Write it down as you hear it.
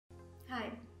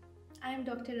I am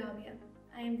Dr. Ravia.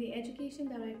 I am the Education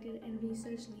Director and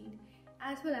Research Lead,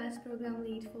 as well as Program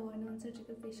Lead for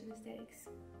Non-Surgical Facial Aesthetics.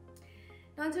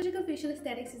 Non-Surgical Facial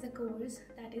Aesthetics is a course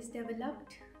that is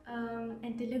developed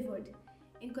and delivered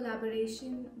in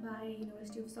collaboration by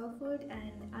University of Salford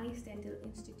and ICE Dental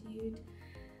Institute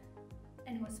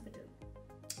and Hospital.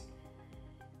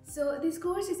 So this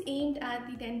course is aimed at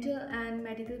the dental and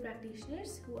medical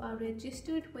practitioners who are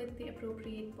registered with the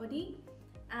appropriate body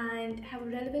and have a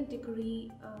relevant degree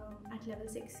at level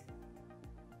 6.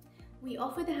 We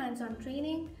offer the hands-on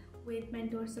training with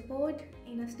mentor support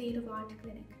in a state-of-art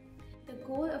clinic. The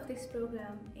goal of this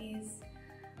program is,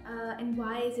 and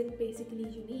why is it basically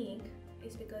unique,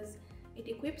 is because it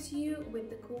equips you with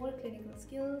the core clinical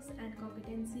skills and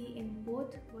competency in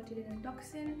both botulinum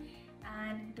toxin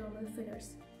and dermal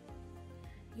fillers.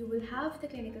 You will have the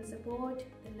clinical support,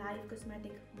 the live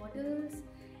cosmetic models,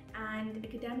 and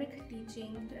academic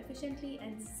teaching to efficiently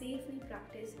and safely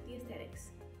practice the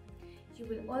aesthetics. You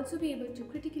will also be able to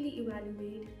critically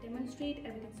evaluate, demonstrate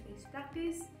evidence-based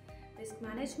practice, risk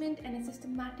management, and a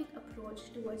systematic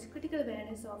approach towards critical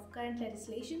awareness of current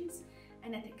legislations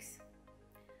and ethics.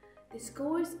 This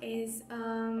course is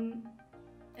also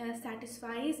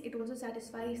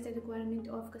satisfies the requirement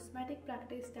of Cosmetic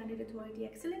Practice Standard Authority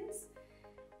Excellence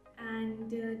and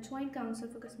Joint Council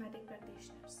for Cosmetic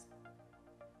Practitioners.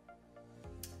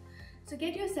 So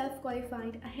get yourself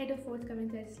qualified ahead of forthcoming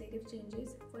legislative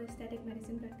changes for aesthetic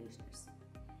medicine practitioners,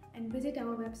 and visit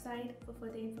our website for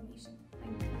further information.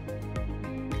 Thank you.